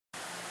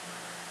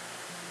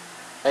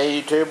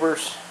Hey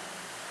YouTubers,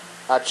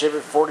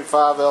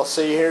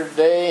 iChip45LC here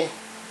today.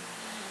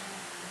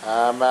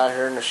 I'm out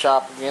here in the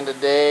shop again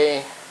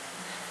today.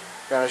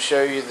 Going to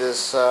show you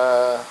this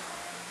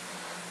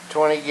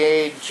 20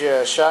 gauge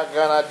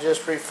shotgun I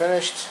just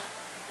refurbished.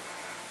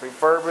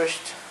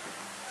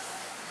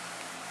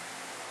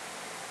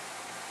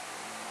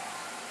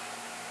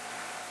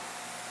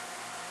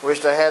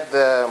 Wished I had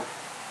the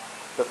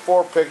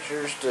before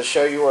pictures to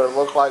show you what it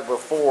looked like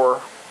before.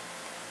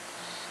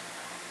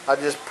 I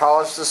just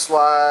polished the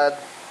slide,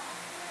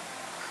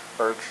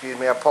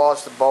 I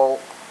polished the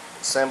bolt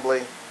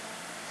assembly.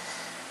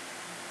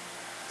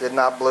 Did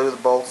not blue the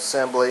bolt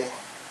assembly,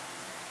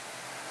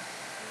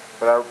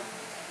 but I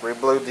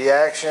reblued the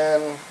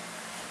action,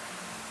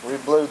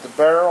 reblued the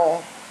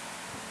barrel,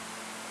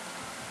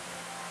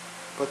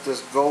 put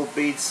this gold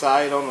bead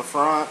sight on the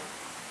front.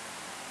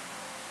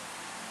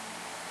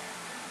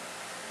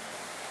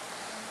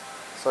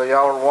 So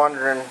y'all are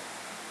wondering,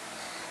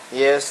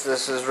 yes,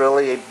 this is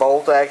really a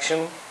bolt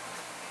action.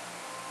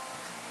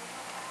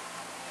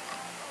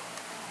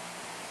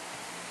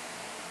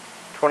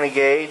 .20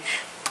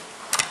 gauge.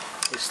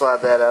 You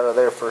slide that out of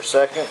there for a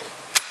second.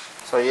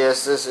 So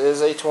yes, this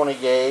is a 20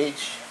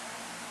 gauge.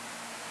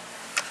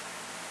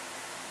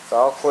 It's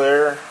all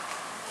clear.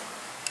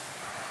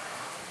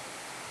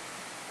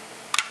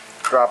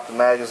 Drop the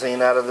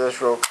magazine out of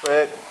this real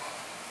quick.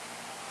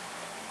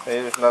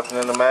 Okay, there's nothing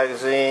in the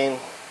magazine.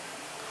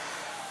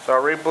 So I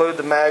reblued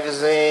the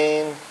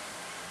magazine.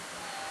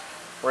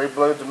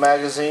 Reblued the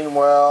magazine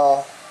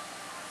well.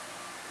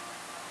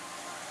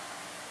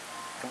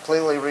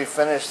 Completely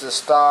refinished the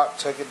stock,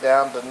 took it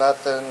down to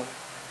nothing.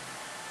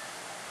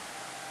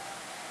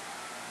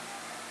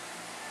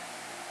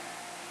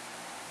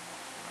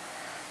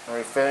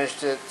 And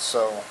refinished it,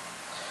 so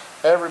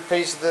every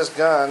piece of this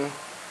gun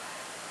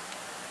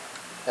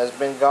has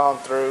been gone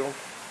through.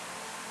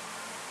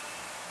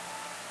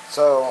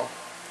 So,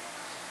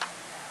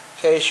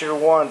 in case you're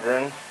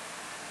wondering,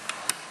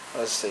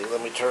 let's see,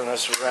 let me turn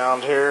this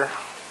around here.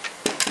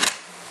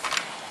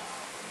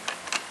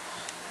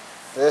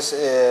 This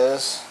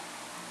is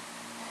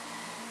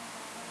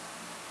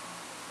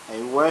a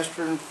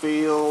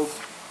Westernfield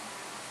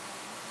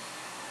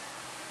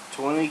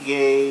 20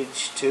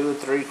 gauge 2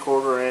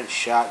 3/4 inch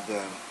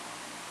shotgun,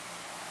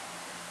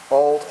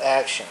 bolt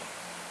action.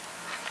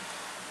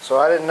 So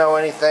I didn't know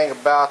anything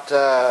about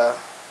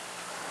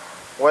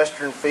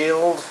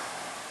Westernfield,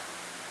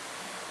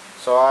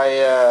 so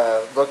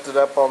I looked it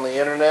up on the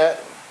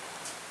internet,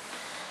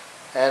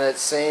 and it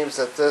seems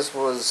that this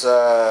was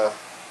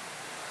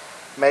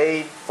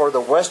made for the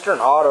Western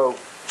Auto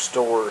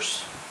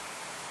stores.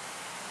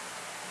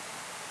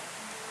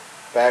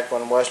 Back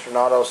when Western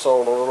Auto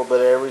sold a little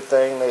bit of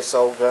everything, they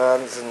sold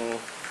guns, and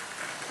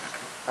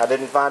I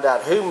didn't find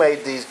out who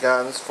made these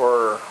guns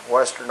for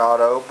Western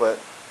Auto, but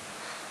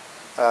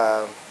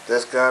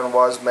this gun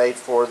was made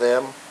for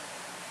them.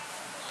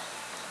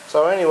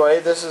 So anyway,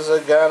 this is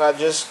a gun I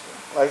just,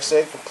 like I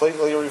said,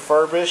 completely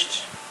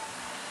refurbished.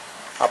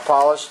 I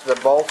polished the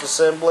bolt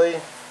assembly.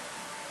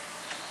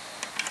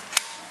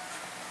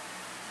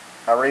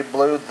 I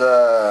reblued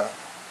the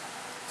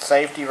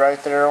safety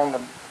right there on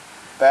the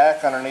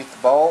back underneath the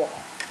bolt.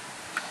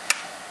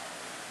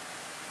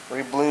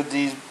 Reblued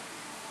these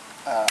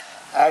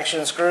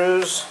action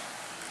screws.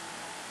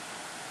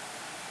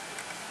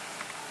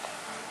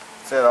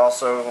 That's it.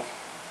 Also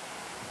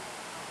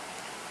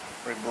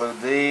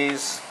reblued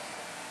these.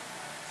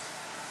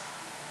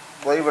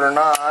 Believe it or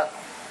not,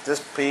 this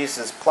piece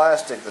is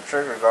plastic, the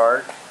trigger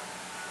guard.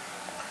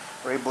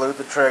 Reblued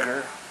the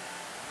trigger.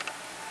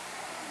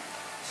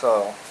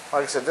 So,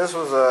 like I said, this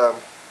was a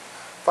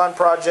fun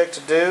project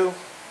to do.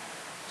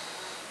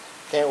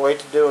 Can't wait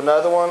to do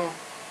another one.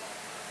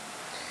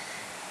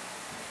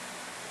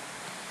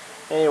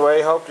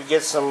 Anyway, hope to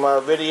get some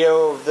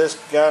video of this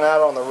gun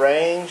out on the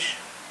range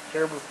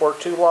here before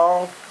too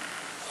long.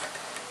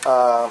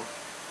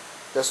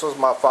 This was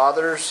my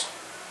father's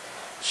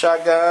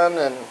shotgun,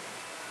 and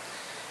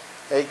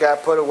it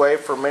got put away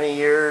for many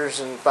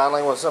years, and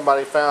finally when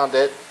somebody found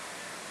it,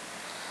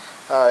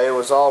 it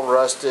was all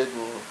rusted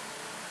and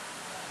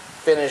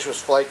finish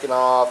was flaking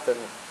off, and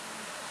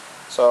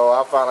so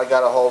I finally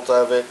got a hold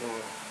of it,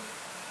 and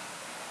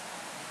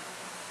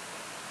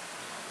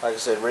like I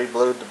said,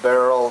 reblued the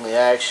barrel and the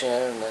action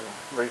and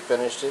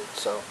refinished it.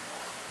 So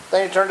I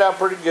think it turned out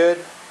pretty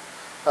good.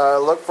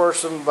 Look for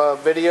some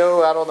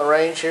video out on the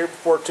range here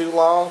before too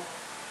long.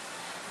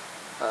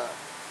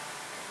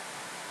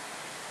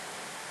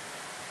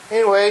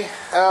 Anyway,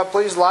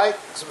 please like,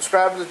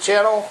 subscribe to the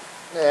channel,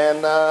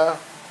 and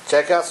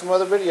check out some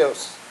other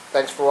videos.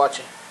 Thanks for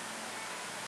watching.